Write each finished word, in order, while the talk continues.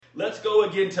Let's go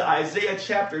again to Isaiah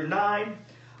chapter 9.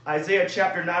 Isaiah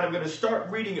chapter 9, I'm going to start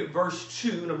reading at verse 2,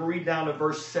 and I'm going to read down to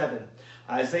verse 7.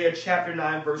 Isaiah chapter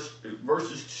 9,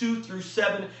 verses 2 through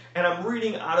 7, and I'm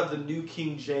reading out of the New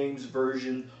King James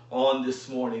Version on this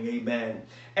morning. Amen.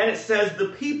 And it says, "The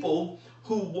people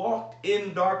who walked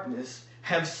in darkness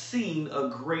have seen a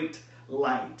great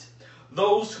light.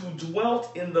 Those who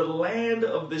dwelt in the land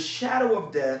of the shadow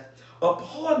of death,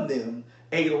 upon them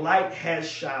a light has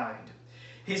shined."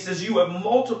 He says, "You have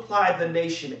multiplied the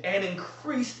nation and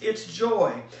increased its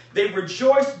joy. They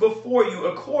rejoice before you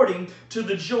according to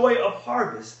the joy of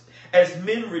harvest, as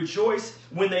men rejoice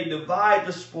when they divide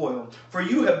the spoil. For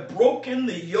you have broken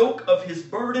the yoke of his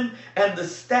burden and the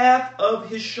staff of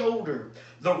his shoulder,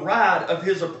 the rod of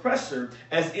his oppressor,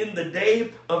 as in the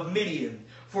day of Midian.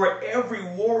 For every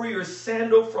warrior's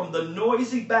sandal from the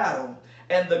noisy battle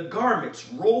and the garments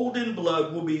rolled in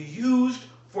blood will be used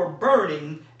for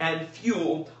burning and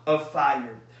fuel of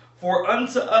fire. For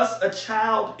unto us a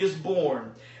child is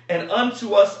born, and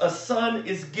unto us a son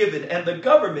is given, and the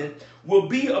government will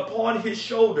be upon his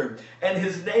shoulder, and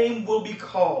his name will be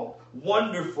called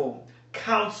Wonderful,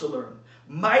 Counselor,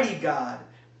 Mighty God,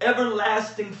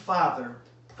 Everlasting Father,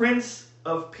 Prince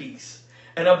of Peace.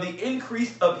 And of the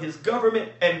increase of his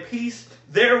government and peace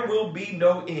there will be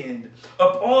no end,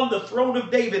 upon the throne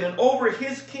of David and over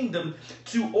his kingdom,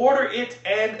 to order it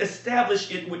and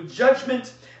establish it with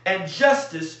judgment and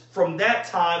justice from that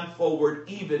time forward,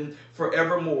 even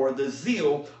forevermore. The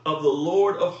zeal of the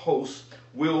Lord of hosts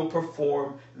will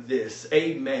perform this."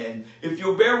 Amen. If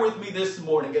you'll bear with me this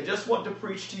morning, I just want to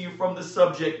preach to you from the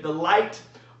subject, the light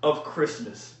of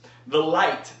Christmas. The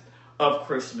light of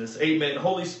Christmas. Amen.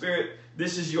 Holy Spirit,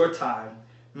 this is your time.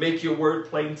 Make your word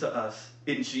plain to us.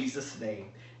 In Jesus'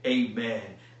 name, amen.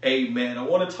 Amen. I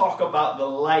want to talk about the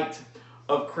light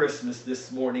of Christmas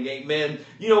this morning. Amen.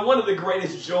 You know, one of the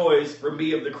greatest joys for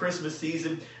me of the Christmas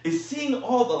season is seeing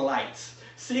all the lights.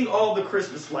 Seeing all the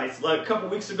Christmas lights. Like a couple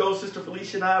weeks ago, Sister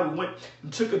Felicia and I, we went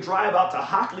and took a drive out to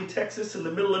Hockley, Texas, in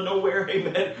the middle of nowhere,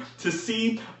 amen, to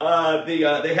see they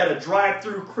had a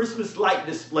drive-through Christmas light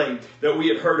display that we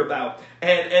had heard about.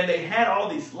 And they had all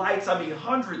these lights, I mean,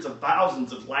 hundreds of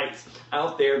thousands of lights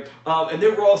out there. And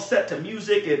they were all set to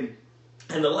music,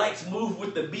 and the lights moved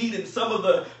with the beat, and some of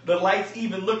the lights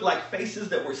even looked like faces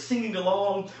that were singing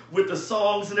along with the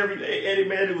songs and everything.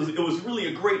 Amen. It was really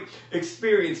a great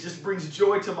experience. Just brings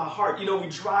joy to my heart. You know, we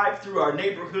drive through our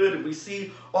neighborhood and we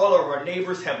see all of our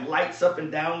neighbors have lights up and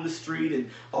down the street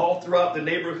and all throughout the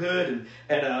neighborhood.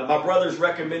 And my brothers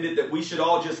recommended that we should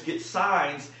all just get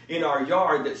signs in our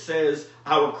yard that says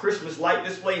our Christmas light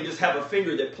display and just have a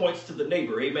finger that points to the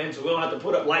neighbor. Amen. So we don't have to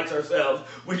put up lights ourselves.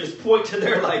 We just point to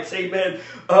their lights. Amen.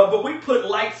 But we put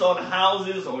lights on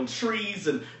houses, on trees,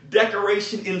 and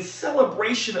decoration in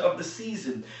celebration of the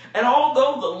season. And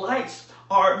although the lights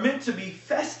are meant to be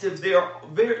festive,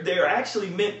 they're actually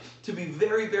meant to be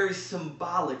very, very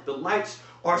symbolic. The lights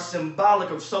are symbolic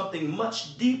of something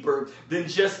much deeper than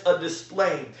just a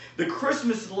display. The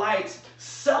Christmas lights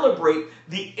celebrate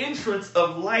the entrance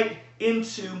of light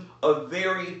into a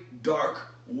very dark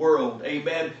world.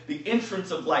 Amen. The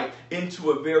entrance of light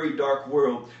into a very dark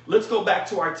world. Let's go back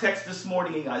to our text this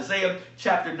morning in Isaiah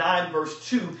chapter 9, verse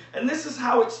 2. And this is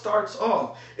how it starts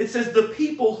off. It says, "The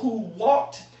people who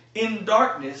walked in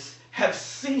darkness have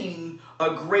seen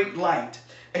a great light."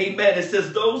 Amen. It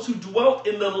says, "Those who dwelt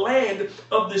in the land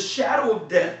of the shadow of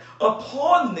death,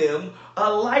 upon them a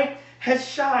light has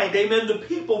shined." Amen. The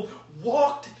people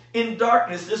walked in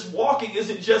darkness. This walking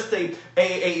isn't just a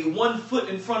 1 foot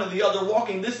in front of the other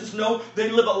walking. They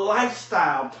live a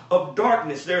lifestyle of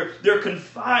darkness. They're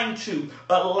confined to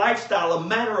a lifestyle, a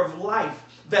manner of life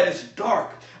that is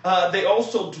dark. They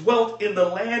also dwelt in the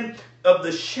land of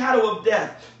the shadow of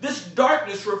death. This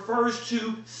darkness refers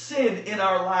to sin in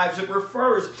our lives. It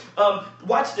refers,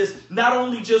 watch this, not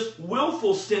only just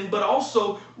willful sin, but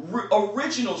also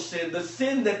original sin, the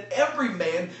sin that every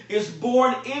man is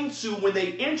born into when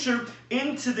they enter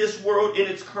into this world in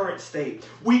its current state.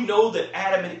 We know that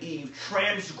Adam and Eve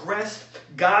transgressed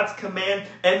God's command,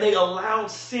 and they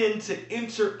allowed sin to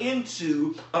enter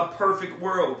into a perfect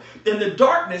world. And the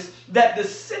darkness that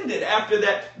descended after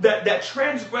that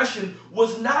transgression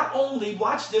was not only,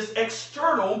 watch this,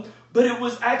 external, but it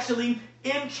was actually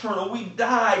internal. We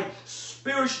died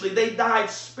spiritually. They died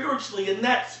spiritually, and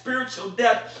that spiritual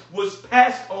death was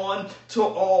passed on to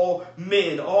all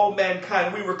men, all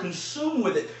mankind. We were consumed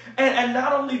with it. And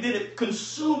not only did it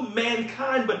consume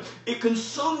mankind, but it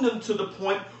consumed them to the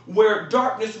point where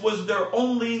darkness was their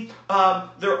only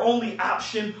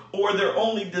option or their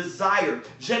only desire.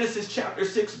 Genesis chapter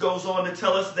 6 goes on to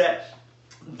tell us that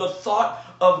the thought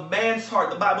of man's heart.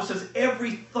 The Bible says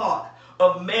every thought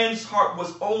of man's heart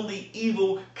was only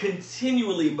evil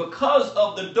continually because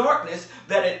of the darkness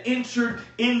that had entered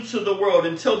into the world,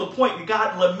 until the point that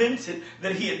God lamented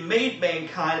that he had made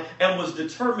mankind and was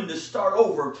determined to start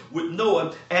over with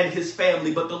Noah and his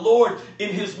family. But the Lord,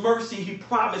 in his mercy, he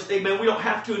promised, amen, we don't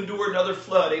have to endure another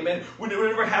flood, amen. We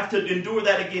never have to endure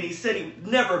that again. He said he'd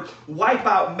never wipe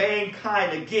out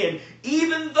mankind again,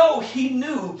 even though he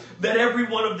knew that every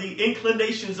one of the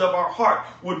inclinations of our heart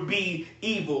would be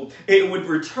evil. It would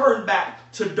return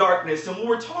back to darkness. And when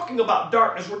we're talking about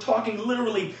darkness, we're talking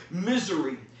literally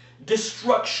misery,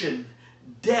 destruction,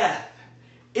 death,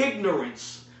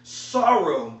 ignorance,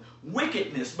 sorrow,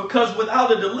 wickedness. Because without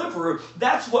a deliverer,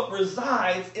 that's what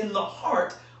resides in the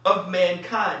heart of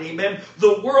mankind. Amen.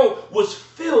 The world was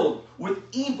filled with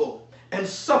evil and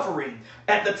suffering.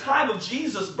 At the time of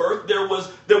Jesus' birth, there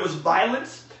was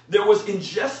violence, there was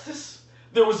injustice,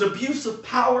 there was abuse of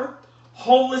power,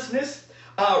 homelessness,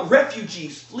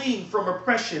 refugees fleeing from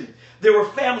oppression. There were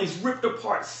families ripped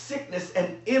apart, sickness,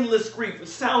 and endless grief. It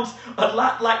sounds a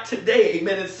lot like today,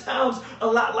 amen. It sounds a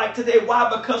lot like today.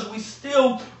 Why? Because we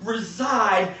still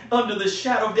reside under the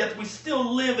shadow of death. We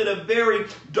still live in a very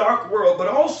dark world, but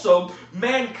also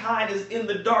mankind is in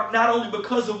the dark, not only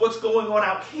because of what's going on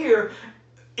out here.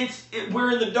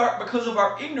 We're in the dark because of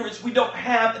our ignorance. We don't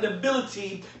have an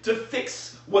ability to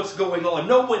fix what's going on.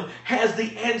 No one has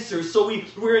the answers. So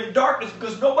we're in darkness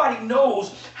because nobody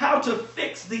knows how to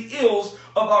fix the ills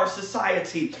of our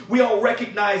society. We all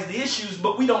recognize the issues,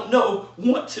 but we don't know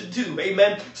what to do.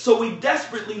 Amen. So we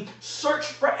desperately search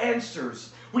for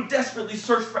answers. We desperately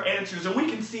search for answers. And we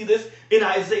can see this in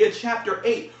Isaiah chapter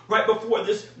 8. Right before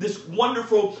this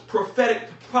wonderful prophetic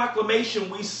proclamation,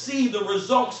 we see the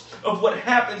results of what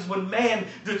happens when man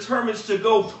determines to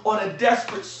go on a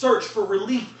desperate search for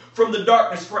relief from the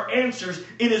darkness, for answers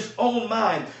in his own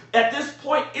mind. At this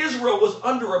point, Israel was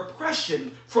under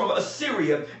oppression from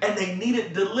Assyria, and they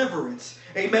needed deliverance.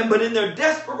 Amen. But in their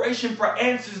desperation for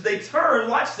answers, they turn,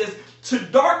 watch this, to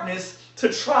darkness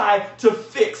to try to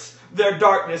fix their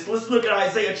darkness. Let's look at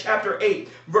Isaiah chapter 8,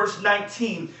 verse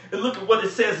 19, and look at what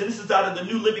it says. And this is out of the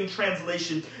New Living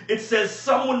Translation. It says,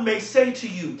 someone may say to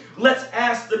you, let's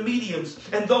ask the mediums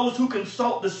and those who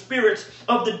consult the spirits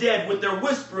of the dead with their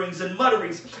whisperings and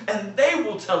mutterings, and they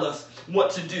will tell us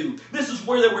what to do. This is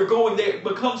where they were going. They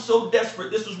become so desperate.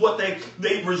 This is what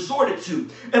they resorted to.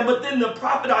 But then the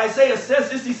prophet Isaiah says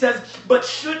this. He says, but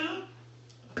shouldn't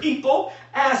people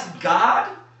ask God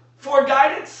for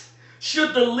guidance?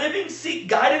 Should the living seek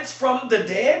guidance from the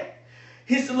dead?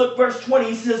 He said, look, verse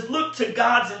 20, he says, look to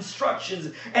God's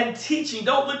instructions and teaching.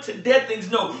 Don't look to dead things.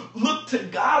 No, look to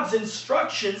God's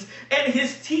instructions and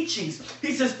his teachings.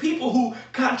 He says people who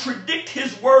contradict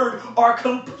his word are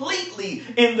completely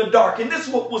in the dark. And this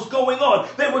is what was going on.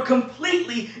 They were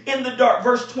completely in the dark.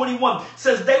 Verse 21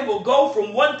 says they will go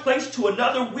from one place to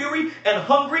another weary and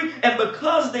hungry. And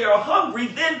because they are hungry,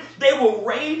 then they will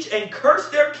rage and curse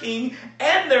their king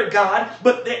and their God.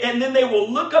 And then they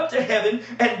will look up to heaven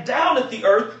and down at the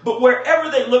earth, but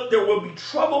wherever they look, there will be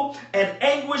trouble and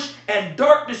anguish and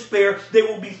dark despair. They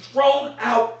will be thrown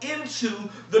out into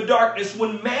the darkness.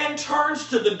 When man turns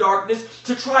to the darkness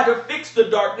to try to fix the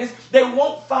darkness, they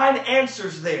won't find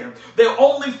answers there. They'll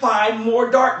only find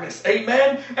more darkness.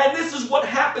 Amen? And this is what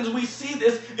happens. We see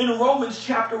this in Romans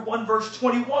chapter 1, verse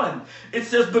 21. It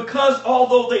says, because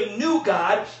although they knew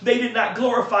God, they did not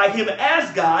glorify him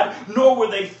as God, nor were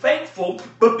they thankful,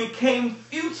 but became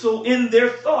futile in their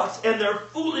thoughts, and their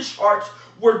foolish hearts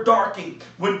were darkened.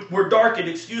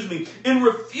 In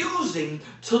refusing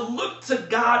to look to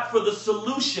God for the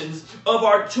solutions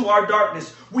to our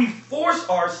darkness, we force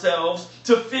ourselves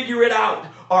to figure it out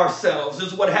ourselves.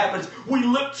 Is what happens. We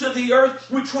look to the earth.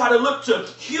 We try to look to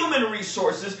human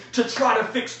resources to try to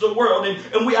fix the world.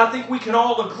 And I think we can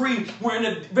all agree we're in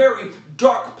a very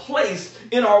dark place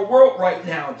in our world right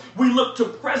now. We look to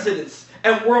presidents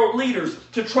and world leaders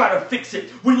to try to fix it.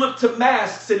 We look to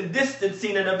masks and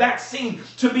distancing and a vaccine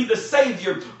to be the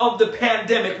savior of the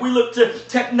pandemic. We look to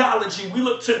technology. We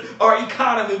look to our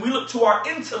economy. We look to our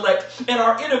intellect and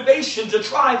our innovation to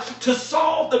try to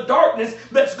solve the darkness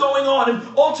that's going on.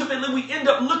 And ultimately, we end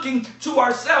up looking to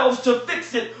ourselves to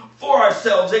fix it for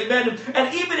ourselves. Amen.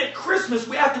 And even at Christmas,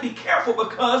 we have to be careful,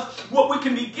 because what we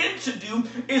can begin to do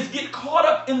is get caught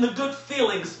up in the good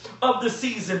feelings of the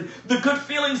season, the good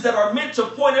feelings that are meant to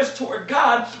point us toward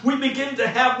God. We begin to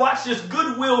have, watch this,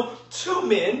 goodwill to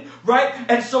men, right?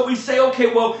 And so we say,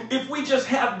 okay, well, if we just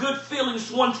have good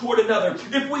feelings one toward another,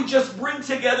 if we just bring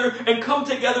together and come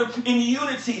together in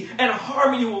unity and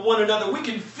harmony with one another, we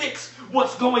can fix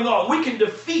what's going on. We can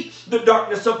defeat the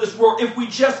darkness of this world if we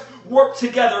just work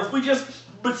together, if we just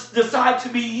decide to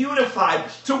be unified,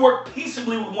 to work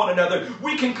peaceably with one another.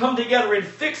 We can come together and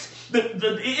fix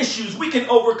the issues. We can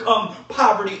overcome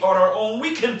poverty on our own.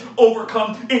 We can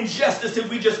overcome injustice if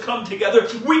we just come together.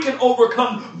 We can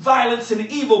overcome violence and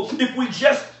evil if we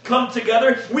just come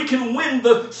together. We can win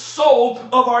the soul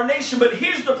of our nation. But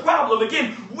here's the problem.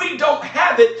 Again, we don't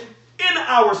have it in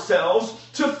ourselves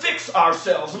to fix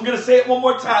ourselves. I'm going to say it one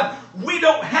more time. We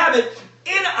don't have it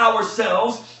in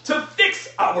ourselves to fix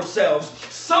ourselves.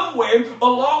 Somewhere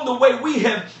along the way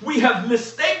we have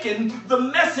mistaken the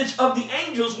message of the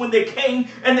angels when they came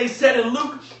and they said in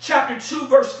Luke chapter 2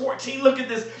 verse 14, look at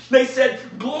this. They said,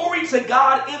 "Glory to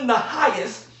God in the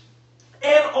highest,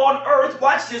 and on earth,"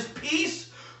 watch this, "peace,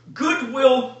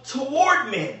 goodwill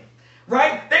toward men."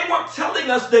 Right? They weren't telling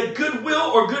us that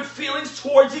goodwill or good feelings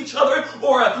towards each other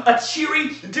or a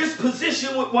cheery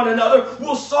disposition with one another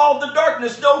will solve the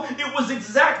darkness. No, it was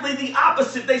exactly the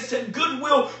opposite. They said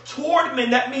goodwill toward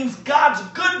men. That means God's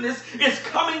goodness is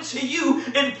coming to you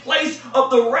in place of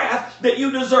the wrath that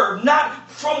you deserve. Not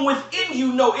from within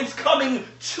you. No, it's coming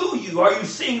to you. Are you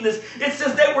seeing this? It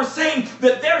says they were saying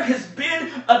that there has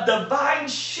been a divine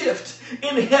shift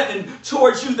in heaven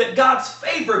towards you, that God's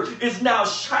favor is now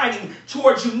shining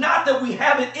towards you. Not that we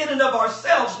have it in and of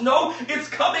ourselves. No, it's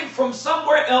coming from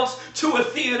somewhere else to a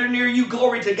theater near you.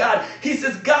 Glory to God. He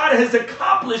says God has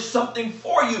accomplished something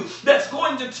for you that's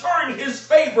going to turn his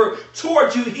favor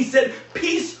towards you. He said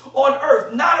peace on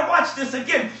earth. Not, watch this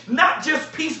again, not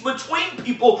just peace between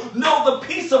people. No, the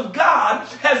peace of God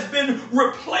has been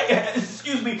replaced.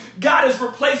 God has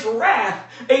replaced wrath,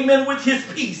 amen, with his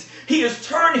peace. He has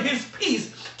turned his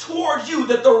peace towards you,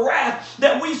 that the wrath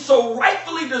that we so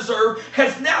rightfully deserve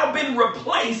has now been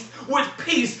replaced with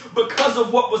peace because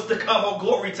of what was to come. Oh,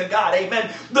 glory to God.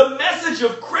 Amen. The message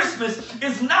of Christmas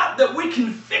is not that we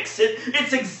can fix it.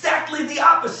 It's exactly the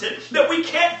opposite, that we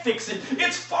can't fix it.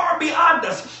 It's far beyond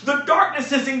us. The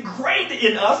darkness is ingrained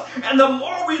in us, and the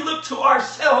more we look to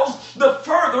ourselves, the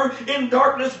further in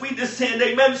darkness we descend.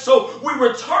 Amen. So we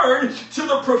return to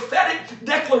the prophetic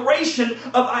declaration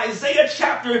of Isaiah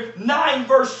chapter 9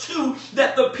 verse 2,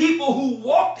 that the people who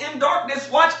walked in darkness,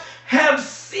 watch, have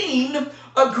seen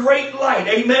a great light.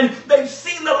 Amen. They've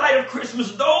seen the light of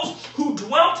Christmas. Those who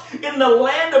dwelt in the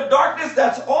land of darkness,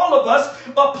 that's all of us,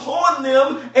 upon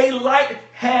them a light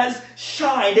has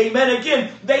shined. Amen.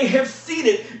 Again, they have seen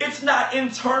it. It's not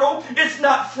internal. It's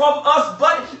not from us,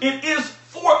 but it is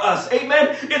for us.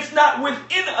 Amen. It's not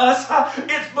within us.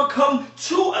 It's become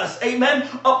to us. Amen.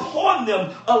 Upon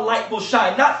them a light will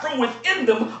shine. Not from within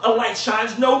them a light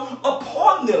shines. No,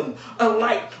 upon them a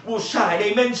light will shine.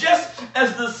 Amen. Just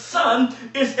as the sun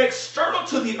is external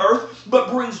to the earth, but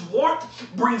brings warmth,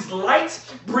 brings light,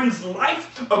 brings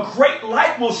life, a great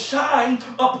light will shine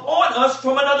upon us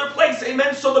from another place.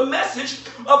 Amen. So the message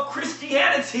of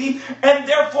Christianity, and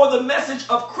therefore the message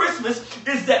of Christmas,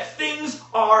 is that things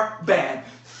are bad.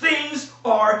 Things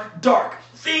are dark.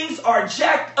 Things are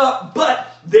jacked up, but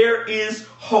there is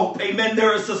hope. Amen.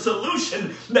 There is a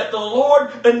solution that the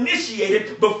Lord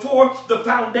initiated before the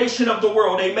foundation of the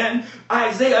world. Amen.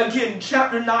 Isaiah again,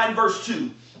 chapter 9, verse 2.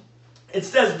 It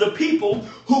says, "The people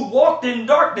who walked in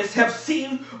darkness have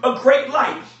seen a great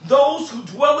light. Those who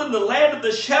dwell in the land of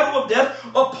the shadow of death,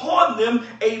 upon them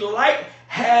a light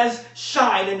has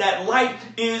shined," and that light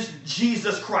is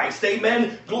Jesus Christ.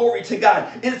 Amen. Glory to God.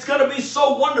 And it's going to be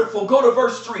so wonderful. Go to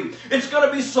verse 3. It's going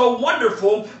to be so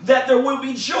wonderful that there will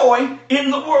be joy in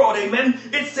the world. Amen.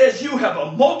 It says, "You have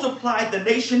multiplied the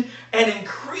nation and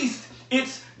increased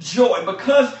its joy."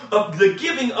 Because of the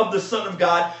giving of the Son of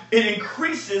God, it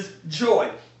increases joy.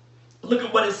 Look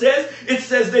at what it says. It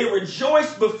says they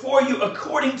rejoice before you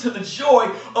according to the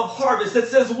joy of harvest. It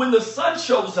says when the sun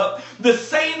shows up, the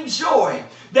same joy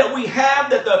that we have,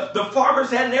 that the farmers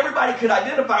had, and everybody could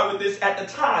identify with this at the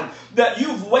time, that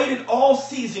you've waited all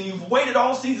season. You've waited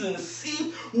all season to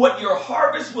see what your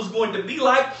harvest was going to be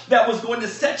like, that was going to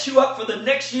set you up for the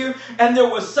next year. And there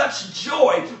was such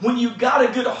joy when you got a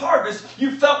good harvest.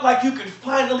 You felt like you could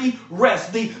finally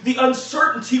rest. The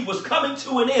uncertainty was coming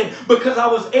to an end because I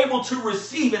was able to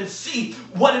receive and see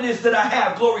what it is that I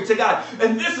have. Glory to God.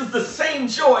 And this is the same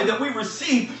joy that we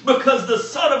receive because the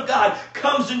Son of God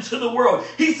comes into the world.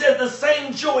 He said the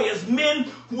same joy as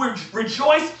men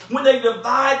rejoice when they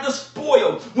divide the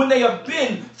spoil, when they have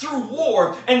been through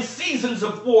war and seasons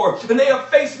of war, and they have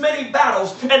faced many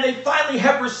battles, and they finally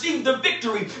have received the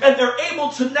victory, and they're able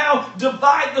to now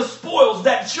divide the spoils.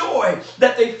 That joy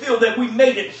that they feel that we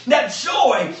made it, that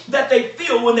joy that they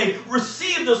feel when they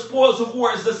receive the spoils of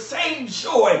war is the same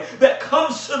joy that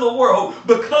comes to the world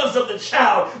because of the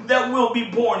child that will be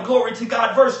born. Glory to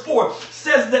God. Verse 4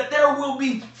 says that there will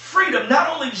be freedom, not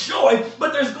only joy,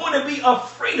 but there's going to be a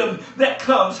freedom that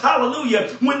comes, hallelujah,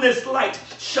 when this light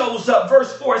shows up.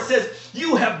 Verse 4 says,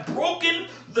 you have broken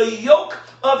the yoke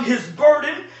of his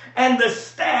burden and the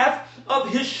staff of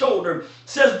his shoulder,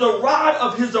 says the rod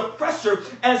of his oppressor,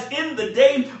 as in the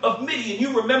day of Midian.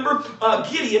 You remember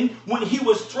Gideon, when he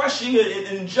was threshing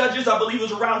in Judges, I believe it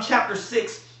was around chapter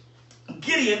 6,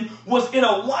 Gideon was in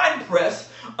a wine press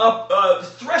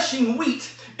threshing wheat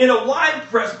in a wine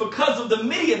press because of the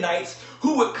Midianites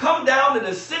who would come down and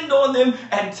ascend on them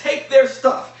and take their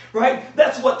stuff. Right?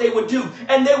 That's what they would do.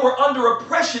 And they were under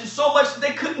oppression so much that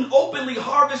they couldn't openly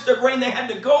harvest their grain. They had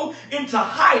to go into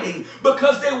hiding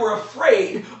because they were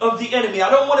afraid of the enemy. I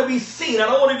don't want to be seen. I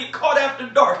don't want to get caught after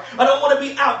dark. I don't want to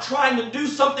be out trying to do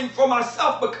something for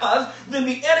myself, because then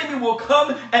the enemy will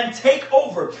come and take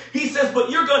over. He says, but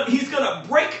he's going to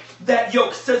break that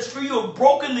yoke. Says, for you have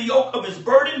broken the yoke of his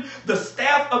burden, the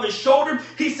staff of his shoulder.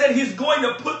 He said he's going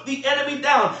to put the enemy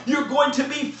down. You're going to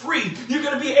be free. You're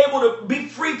going to be able to be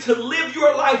free to live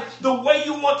your life the way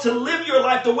you want to live your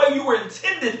life, the way you were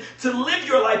intended to live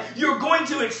your life. You're going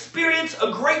to experience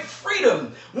a great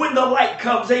freedom when the light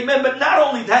comes. Amen. But not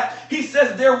only that, he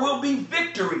says there will be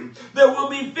victory. There will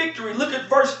be victory. Look at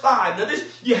verse 5. Now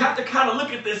this, you have to kind of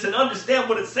look at this and understand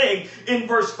what it's saying in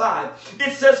verse 5.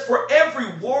 It says, for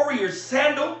every warrior's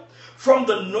sandal from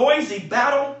the noisy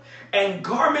battle and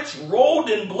garments rolled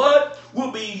in blood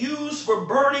will be used for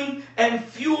burning and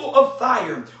fuel of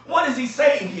fire. What is he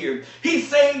saying here? He's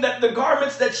saying that the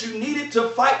garments that you needed to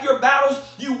fight your battles,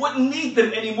 you wouldn't need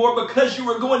them anymore because you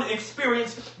were going to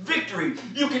experience victory.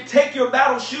 You could take your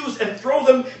battle shoes and throw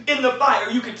them in the fire.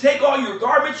 You could take all your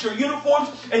garments, your uniforms,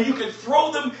 and you could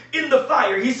throw them in the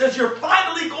fire. He says you're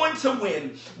finally going to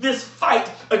win this fight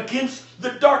against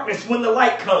the darkness when the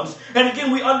light comes. And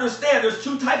again, we understand there's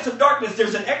two types of darkness.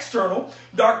 There's an external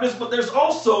darkness, but there's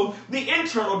also the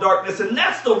internal darkness. And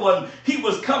that's the one he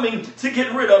was coming to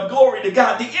get rid of. Glory to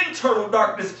God. The internal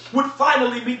darkness would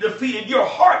finally be defeated. Your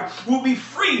heart will be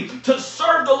free to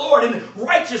serve the Lord in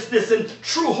righteousness and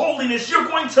true holiness. You're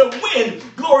going to win,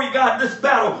 glory to God, this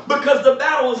battle, because the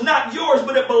battle is not yours,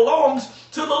 but it belongs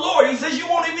to the Lord. He says you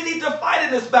won't even need to fight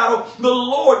in this battle. The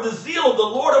Lord, the zeal of the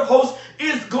Lord of hosts,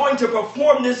 is going to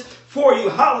perform this for you.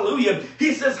 Hallelujah.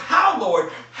 He says, how,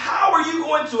 Lord? How are you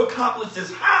going to accomplish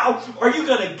this? How are you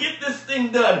going to get this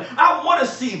thing done? I want to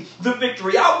see the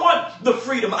victory. I want the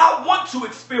freedom. I want to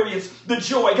experience the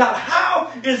joy. God,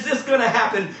 how is this going to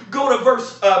happen? Go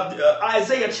to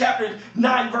Isaiah chapter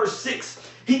 9, verse 6.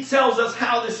 He tells us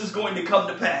how this is going to come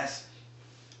to pass.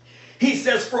 He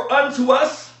says, for unto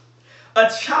us a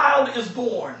child is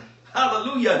born.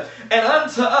 Hallelujah. And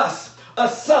unto us a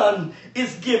son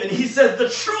is given. He says the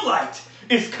true light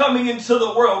is coming into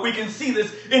the world. We can see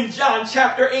this in John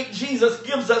chapter 8. Jesus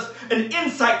gives us an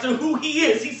insight to who he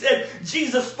is. He said,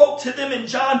 Jesus spoke to them in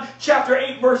John chapter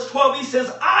 8, verse 12. He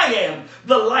says, I am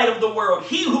the light of the world.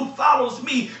 He who follows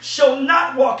me shall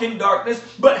not walk in darkness,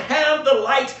 but have the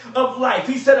light of life.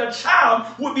 He said a child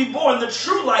would be born. The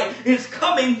true light is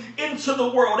coming into the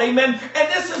world. Amen.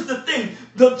 And this is the thing.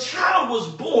 The child was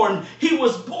born. He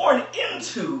was born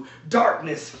into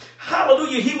darkness.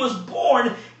 Hallelujah. He was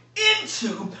born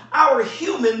into our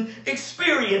human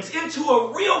experience, into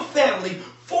a real family,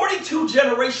 42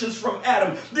 generations from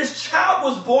Adam. This child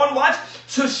was born, watch,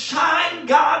 to shine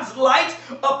God's light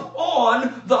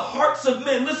upon the hearts of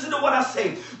men. Listen to what I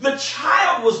say. The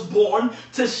child was born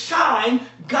to shine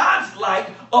God's light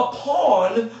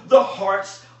upon the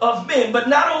hearts of men. But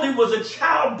not only was a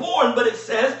child born, but it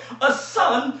says a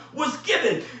son was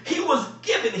given. He was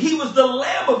given. He was the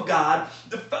Lamb of God,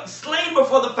 slain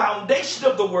before the foundation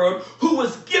of the world, who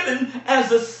was given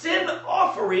as a sin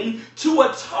offering to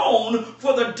atone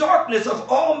for the darkness of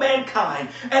all mankind.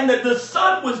 And that the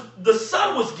son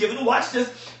was given, watch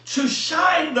this, to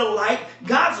shine the light,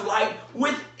 God's light,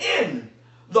 within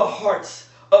the hearts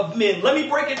of men. Let me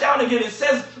break it down again. It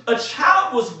says a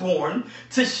child was born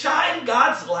to shine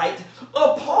God's light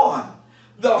upon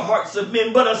the hearts of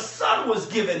men, but a son was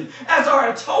given as our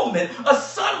atonement. A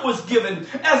son was given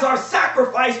as our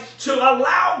sacrifice to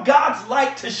allow God's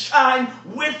light to shine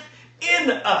within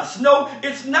in us. No,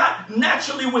 it's not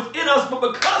naturally within us,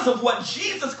 but because of what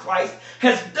Jesus Christ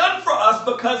has done for us,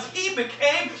 because he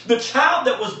became the child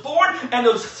that was born and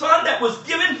the son that was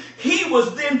given, he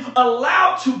was then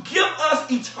allowed to give us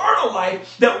eternal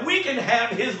life, that we can have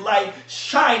his light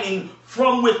shining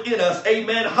from within us.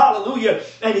 Amen. Hallelujah.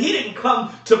 And he didn't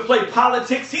come to play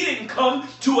politics. He didn't come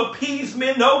to appease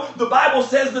men. No, the Bible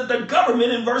says that the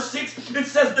government, in verse 6, it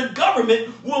says the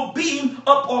government will be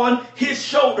upon his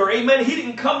shoulder. Amen. He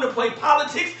didn't come to play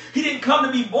politics. He didn't come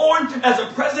to be born as a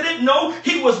president. No,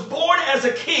 he was born as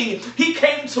a king. He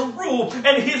came to rule,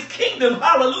 and his kingdom,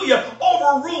 hallelujah,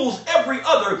 overrules every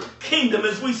other kingdom.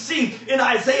 As we see in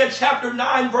Isaiah chapter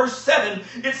 9, verse 7,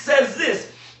 it says this.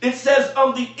 It says,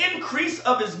 of the increase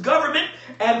of his government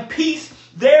and peace,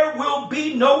 there will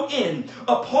be no end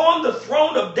upon the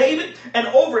throne of David and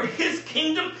over his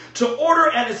kingdom, to order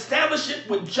and establish it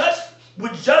with judgment,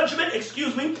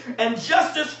 and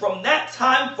justice from that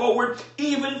time forward,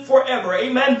 even forever.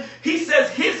 Amen. He says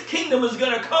his kingdom is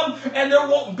going to come and there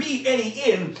won't be any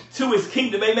end to his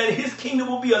kingdom. Amen. His kingdom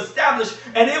will be established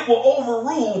and it will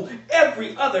overrule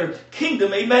every other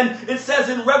kingdom. Amen. It says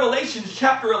in Revelation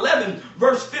chapter 11,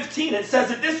 verse 15, it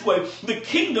says it this way: the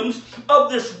kingdoms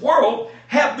of this world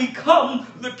have become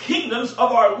the kingdoms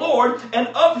of our Lord and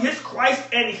of his Christ,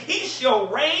 and he shall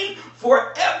reign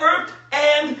forever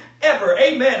and ever.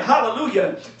 Amen.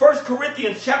 Hallelujah. 1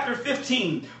 Corinthians chapter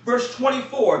 15, verse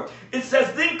 24. It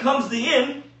says, then comes the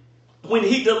end, when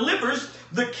he delivers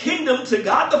the kingdom to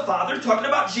God the Father, talking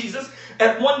about Jesus,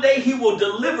 and one day he will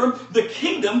deliver the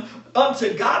kingdom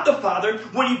unto God the Father,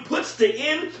 when he puts the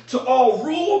end to all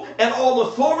rule and all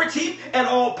authority and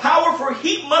all power, for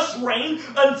he must reign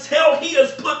until he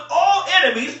has put all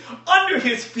enemies under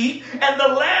his feet, and the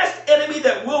last enemy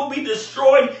that will be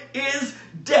destroyed is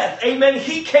death. Amen.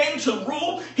 He came to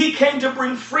rule. He came to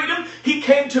bring freedom. He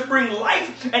came to bring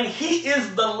life, and he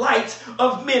is the light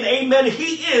of men. Amen.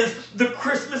 He is the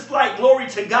Christmas light. Glory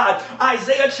to God.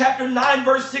 Isaiah chapter 9,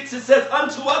 verse 6, it says,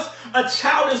 unto us a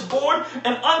child is born,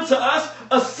 and unto us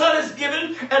a son is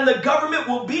given, and the government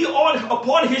will be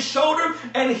upon his shoulder,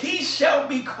 and he shall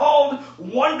be called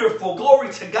Wonderful.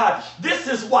 Glory to God. This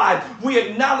is why we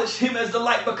acknowledge him as the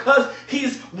light, because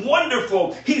he's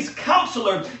wonderful. He's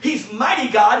Counselor. He's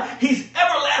Mighty God. He's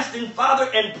Everlasting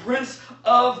Father and Prince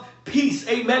of Peace.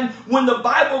 Amen. When the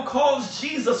Bible calls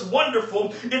Jesus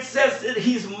wonderful, it says that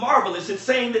he's marvelous. It's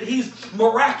saying that he's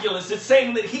miraculous. It's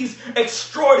saying that he's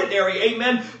extraordinary.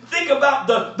 Amen. Think about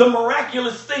the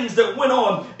miraculous things that went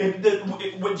on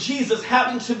with Jesus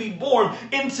having to be born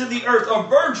into the earth. A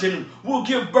virgin will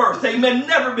give birth. Amen.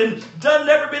 Never been done,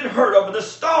 never been heard of. The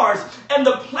stars and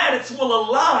the planets will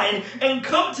align and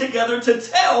come together to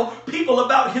tell people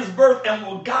about his birth and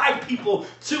will guide people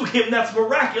to him. That's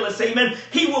miraculous. Amen.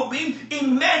 He will be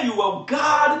Emmanuel,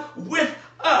 God with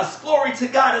us. Glory to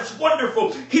God. It's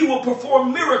wonderful. He will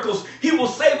perform miracles. He will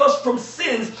save us from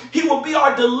sins. He will be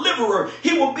our deliverer.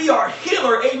 He will be our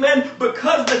healer. Amen.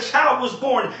 Because the child was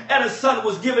born and a son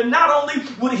was given, not only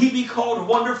would he be called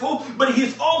Wonderful, but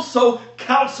he's also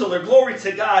Counselor. Glory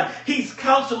to God. He's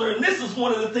Counselor. And this is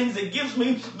one of the things that gives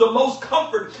me the most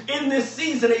comfort in this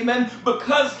season. Amen.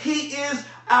 Because he is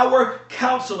our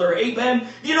Counselor. Amen.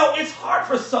 You know, it's hard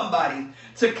for somebody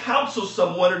to counsel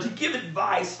someone or to give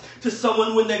advice to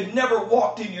someone when they've never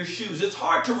walked in your shoes. It's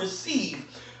hard to receive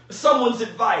someone's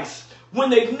advice when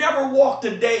they've never walked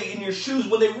a day in your shoes,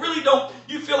 when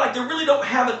you feel like they really don't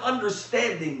have an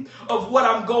understanding of what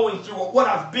I'm going through or what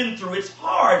I've been through. It's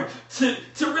hard to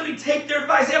really take their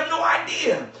advice. They have no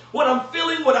idea what I'm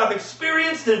feeling, what I've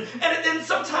experienced, and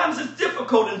sometimes it's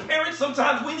difficult. And parents,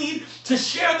 sometimes we need to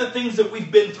share the things that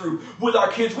we've been through with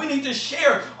our kids. We need to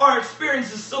share our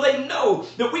experiences so they know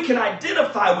that we can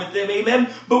identify with them. Amen.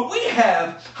 But we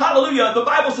have, hallelujah, the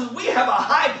Bible says we have a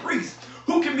high priest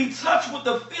who can be touched with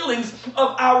the feelings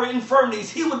of our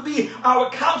infirmities. He would be our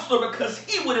Counselor because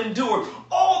he would endure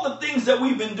all the things that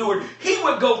we've endured. He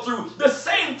would go through the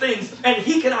same things and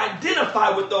he can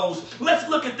identify with those. Let's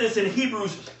look at this in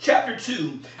Hebrews chapter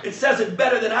 2. It says it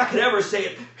better than I could ever say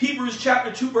it. Hebrews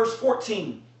chapter 2 verse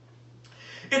 14.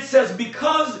 It says,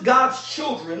 because God's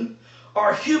children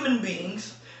are human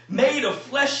beings made of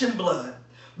flesh and blood,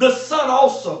 the Son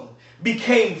also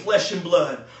became flesh and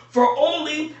blood. For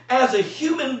only as a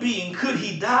human being could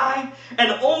he die,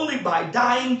 and only by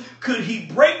dying could he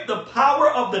break the power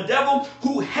of the devil,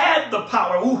 who had the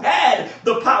power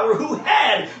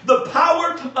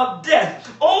of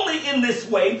death. Only in this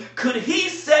way could he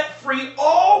set free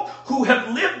all who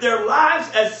have lived their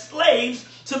lives as slaves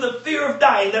to the fear of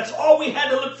dying. That's all we had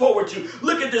to look forward to.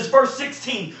 Look at this, verse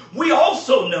 16. We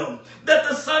also know that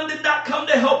the Son did not come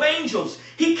to help angels.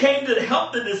 He came to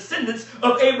help the descendants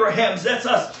of Abraham. That's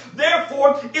us.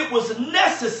 Therefore, it was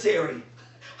necessary.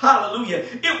 Hallelujah.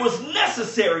 It was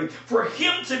necessary for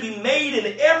him to be made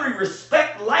in every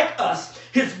respect like us,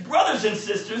 his brothers and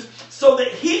sisters, so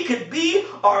that he could be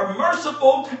our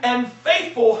merciful and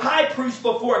faithful high priest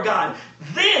before God.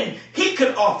 Then he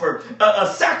could offer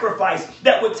a sacrifice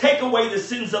that would take away the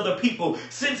sins of the people.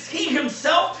 Since he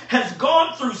himself has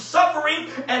gone through suffering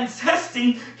and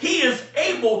testing, he is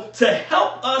able to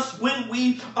help us when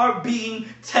we are being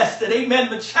tested. Amen.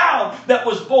 The child that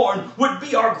was born would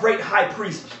be our great high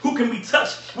priest who can be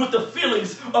touched with the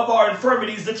feelings of our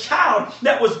infirmities. The child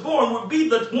that was born would be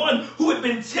the one who had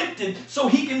been tempted so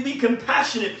he can be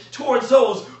compassionate towards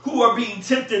those who are being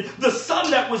tempted. The son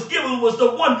that was given was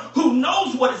the one who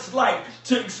knows what it's like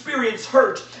to experience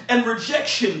hurt and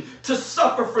rejection, to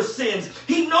suffer for sins.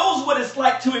 He knows what it's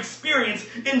like to experience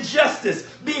injustice,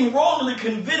 being wrongly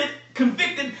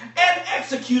convicted and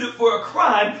executed for a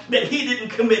crime that he didn't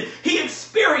commit. He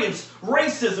experienced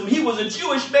racism. He was a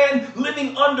Jewish man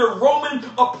living under Roman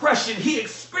oppression. He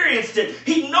experienced it.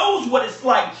 He knows what it's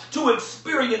like to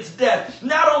experience death.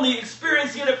 Not only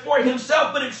experiencing it for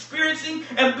himself, but experiencing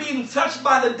and being touched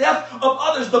by the death of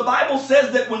others. The Bible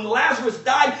says that when Lazarus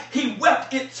died, he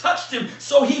wept. It touched him.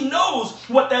 So he knows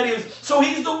what that is. So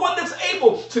he's the one that's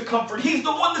able to comfort. He's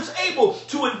the one that's able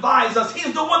to advise us.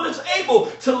 He's the one that's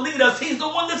able to lead us. He's the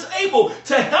one that's able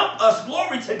to help us.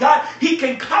 Glory to God. He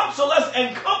can counsel us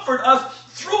and comfort us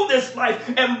through this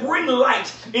life and bring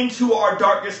light into our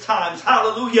darkest times.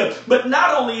 Hallelujah. But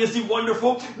not only is he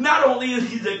wonderful, not only is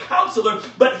he the counselor,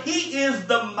 but he is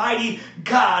the mighty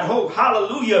God. Oh,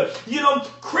 hallelujah. You know,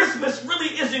 Christmas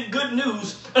really isn't good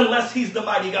news unless he's the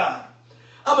mighty God.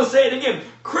 I'm going to say it again.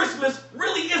 Christmas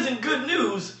really isn't good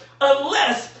news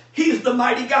unless he's the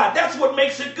mighty God. That's what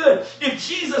makes it good. If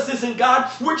Jesus isn't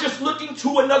God, we're just looking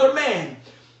to another man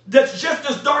that's just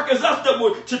as dark as us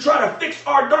to try to fix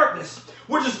our darkness.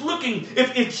 We're just looking,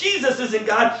 if Jesus isn't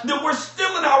God, then we're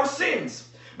still in our sins.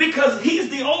 Because he's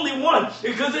the only one.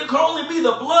 Because it could only be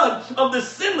the blood of the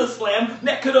sinless lamb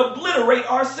that could obliterate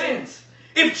our sins.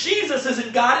 If Jesus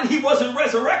isn't God and he wasn't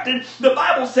resurrected, the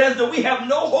Bible says that we have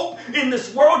no hope in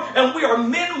this world and we are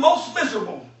men most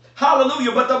miserable.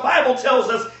 Hallelujah. But the Bible tells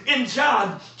us in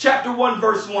John chapter 1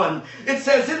 verse 1, it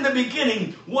says, in the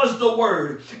beginning was the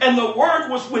Word, and the Word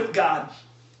was with God,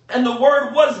 and the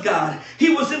Word was God.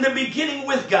 He was in the beginning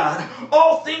with God.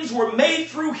 All things were made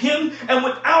through him, and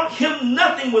without him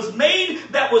nothing was made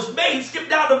that was made. Skip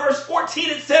down to verse 14.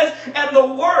 It says, and the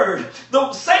Word,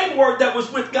 the same Word that was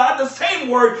with God, the same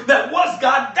Word that was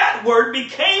God, that Word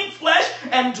became flesh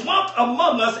and dwelt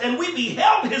among us, and we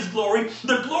beheld his glory.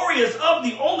 The glory is of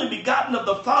the only begotten of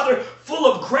the Father, full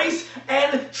of grace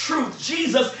and truth.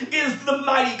 Jesus is the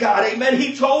mighty God. Amen.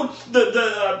 He told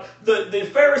the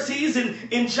Pharisees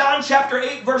in John chapter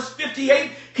 8 verse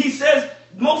 58, he says,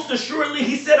 most assuredly,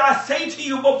 he said, I say to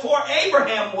you, before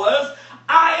Abraham was,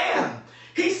 I am.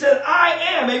 He said, I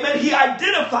am. Amen. He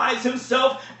identifies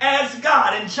himself as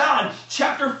God. In John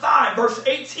chapter 5, verse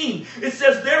 18, it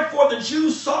says, therefore the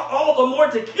Jews sought all the more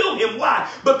to kill him.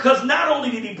 Why? Because not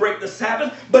only did he break the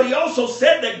Sabbath, but he also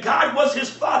said that God was his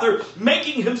Father,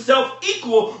 making himself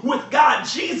equal with God.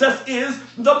 Jesus is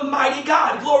the mighty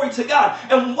God. Glory to God.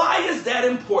 And why is that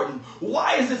important?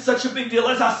 Why is it such a big deal?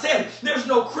 As I said, there's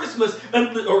no Christmas,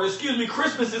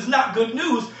 Christmas is not good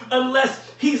news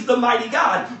unless he's the mighty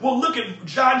God. Well, look at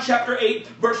John chapter 8,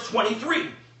 verse 23.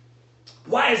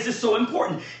 Why is this so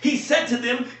important? He said to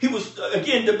them, he was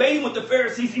again debating with the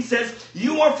Pharisees. He says,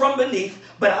 you are from beneath,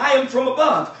 but I am from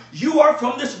above. You are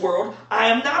from this world. I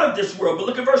am not of this world. But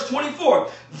look at verse 24.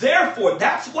 Therefore,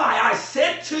 that's why I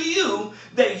said to you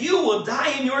that you will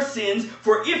die in your sins.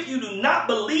 For if you do not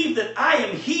believe that I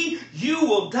am he, you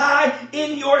will die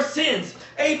in your sins.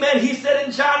 Amen. He said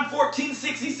in John 14:6,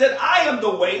 he said, I am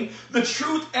the way, the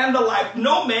truth, and the life.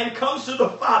 No man comes to the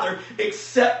Father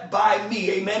except by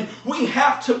me. Amen. We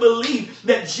have to believe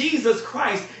that Jesus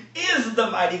Christ is the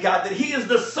mighty God, that he is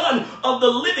the Son of the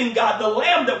living God, the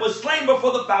Lamb that was slain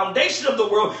before the foundation of the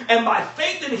world, and by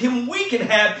faith in him we can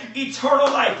have eternal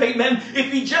life. Amen.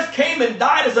 If he just came and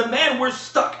died as a man, we're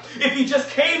stuck. If he just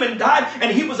came and died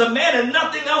and he was a man and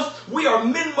nothing else, we are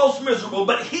men most miserable.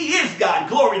 But he is God.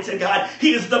 Glory to God.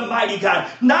 He is the mighty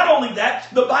God. Not only that,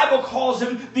 the Bible calls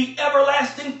him the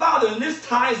everlasting Father, and this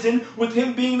ties in with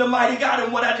him being the mighty God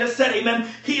and what I just said. Amen.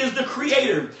 He is the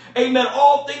creator. Amen.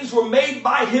 All things were made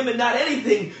by him him, and not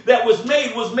anything that was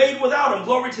made without him.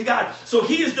 Glory to God. So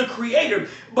he is the creator.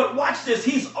 But watch this.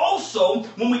 He's also,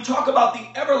 when we talk about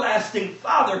the everlasting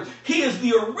Father, he is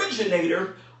the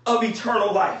originator of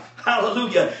eternal life.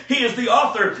 Hallelujah. He is the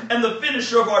author and the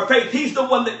finisher of our faith. He's the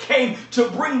one that came to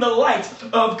bring the light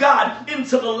of God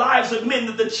into the lives of men,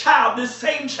 that the child, this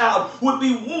same child, would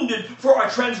be wounded for our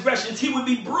transgressions. He would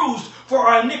be bruised for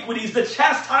our iniquities. The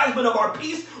chastisement of our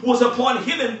peace was upon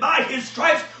him, and by his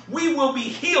stripes we will be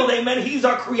healed. Amen. He's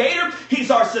our creator.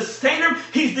 He's our sustainer.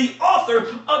 He's the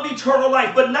author of eternal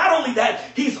life. But not only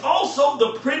that, he's also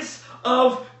the Prince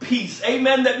of Peace.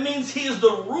 Amen. That means he is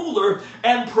the ruler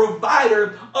and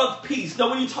provider of peace. Now,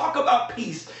 when you talk about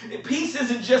peace, peace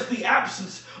isn't just the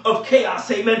absence of chaos.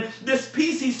 Amen. This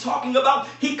peace he's talking about,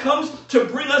 he comes to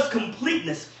bring us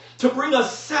completeness, to bring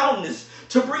us soundness,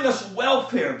 to bring us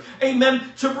welfare,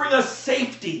 amen, to bring us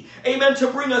safety, amen, to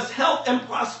bring us health and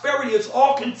prosperity. It's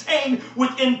all contained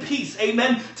within peace,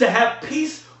 amen, to have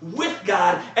peace with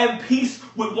God and peace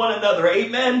with one another,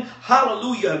 amen,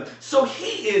 hallelujah. So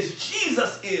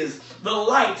Jesus is the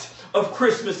light of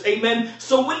Christmas, amen.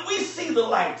 So when we see the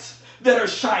lights that are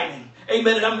shining,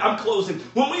 amen, and I'm closing,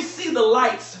 when we see the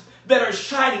lights that are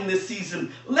shining this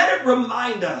season, let it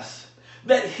remind us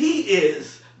that he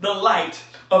is the light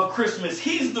of Christmas.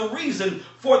 He's the reason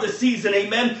for the season,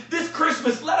 amen. This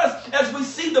Christmas, let us, as we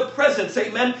see the presents,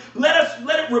 amen, let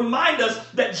it remind us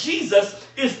that Jesus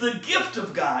is the gift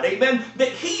of God, amen, that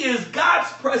he is God's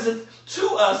present to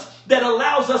us that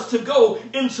allows us to go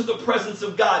into the presence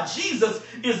of God. Jesus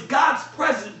is God's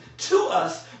present to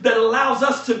us that allows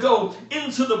us to go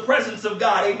into the presence of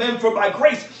God. Amen. For by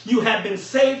grace you have been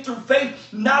saved through faith,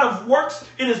 not of works.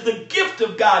 It is the gift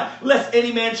of God, lest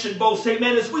any man should boast.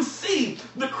 Amen. As we see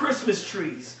the Christmas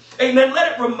trees, amen,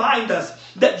 let it remind us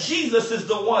that Jesus is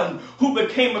the one who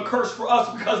became a curse for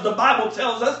us, because the Bible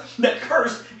tells us that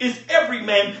cursed is every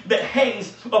man that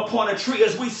hangs upon a tree.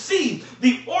 As we see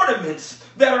the ornaments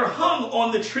that are hung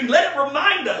on the tree, let it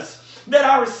remind us that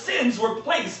our sins were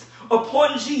placed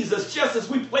upon Jesus, just as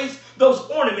we place those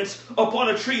ornaments upon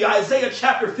a tree. Isaiah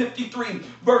chapter 53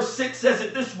 verse 6 says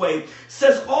it this way,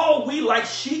 says, all we like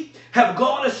sheep have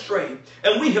gone astray,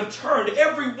 and we have turned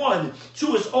every one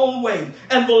to his own way.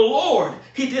 And the Lord,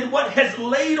 he did what? Has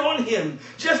laid on him,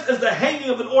 just as the hanging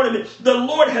of an ornament, the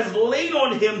Lord has laid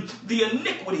on him the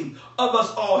iniquity of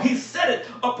us all. He set it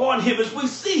upon him. As we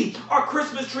see our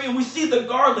Christmas tree and we see the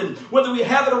garland, whether we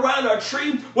have it around our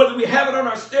tree, whether we have it on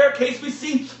our staircase, we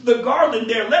see the garland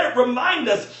there. Let it remind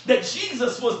us that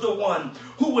Jesus was the one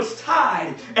who was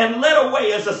tied and led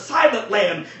away as a silent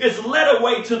lamb is led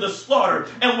away to the slaughter,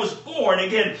 and was born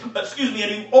again,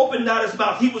 and he opened not his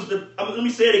mouth. He was let me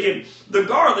say it again. The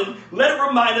garland, let it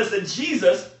remind us that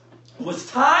Jesus was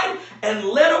tied and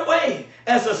led away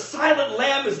as a silent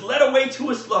lamb is led away to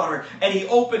his slaughter, and he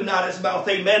opened not his mouth.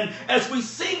 Amen. As we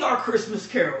sing our Christmas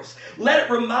carols, let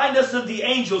it remind us of the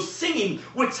angels singing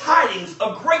with tidings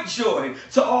of great joy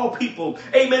to all people.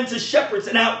 Amen. To shepherds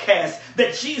and outcasts,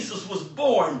 that Jesus was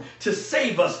born to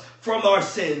save us from our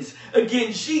sins.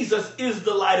 Again, Jesus is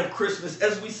the light of Christmas.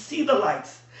 As we see the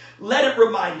lights, let it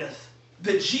remind us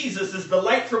that Jesus is the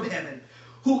light from heaven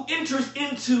who enters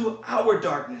into our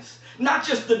darkness. Not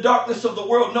just the darkness of the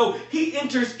world. No, he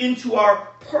enters into our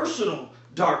personal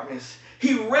darkness.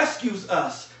 He rescues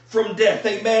us from death.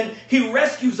 Amen. He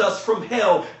rescues us from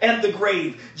hell and the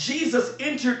grave. Jesus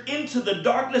entered into the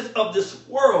darkness of this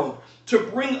world to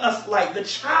bring us light. The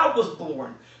child was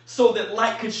born so that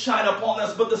light could shine upon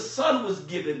us, but the Son was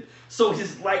given so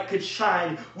his light could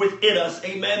shine within us.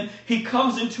 Amen. He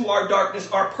comes into our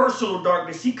darkness, our personal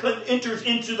darkness. He enters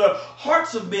into the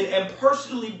hearts of men and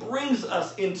personally brings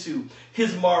us into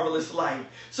his marvelous light.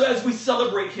 So as we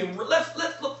celebrate him, let's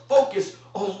focus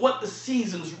on what the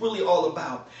season's really all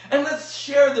about. And let's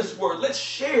share this word. Let's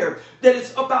share that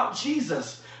it's about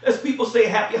Jesus. As people say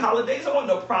happy holidays, I want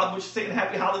no problem with you saying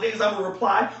happy holidays. I'm going to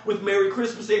reply with Merry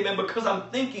Christmas, amen, because I'm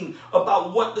thinking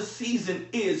about what the season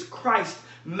is. Christ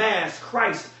Mass,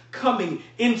 Christ coming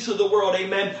into the world,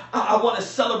 amen. I want to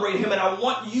celebrate him, and I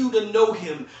want you to know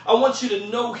him. I want you to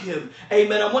know him,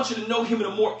 amen. I want you to know him in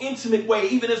a more intimate way,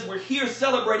 even as we're here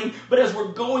celebrating, but as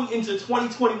we're going into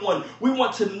 2021, we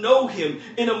want to know him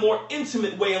in a more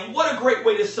intimate way. And what a great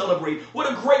way to celebrate. What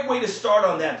a great way to start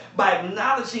on that, by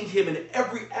acknowledging him in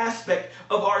every aspect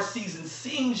of our season,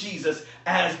 seeing Jesus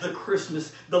as the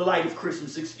light of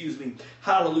Christmas,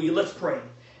 Hallelujah. Let's pray.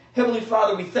 Heavenly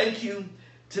Father, we thank you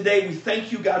today. We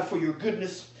thank you, God, for your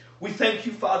goodness. We thank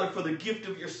you, Father, for the gift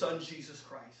of your Son, Jesus Christ.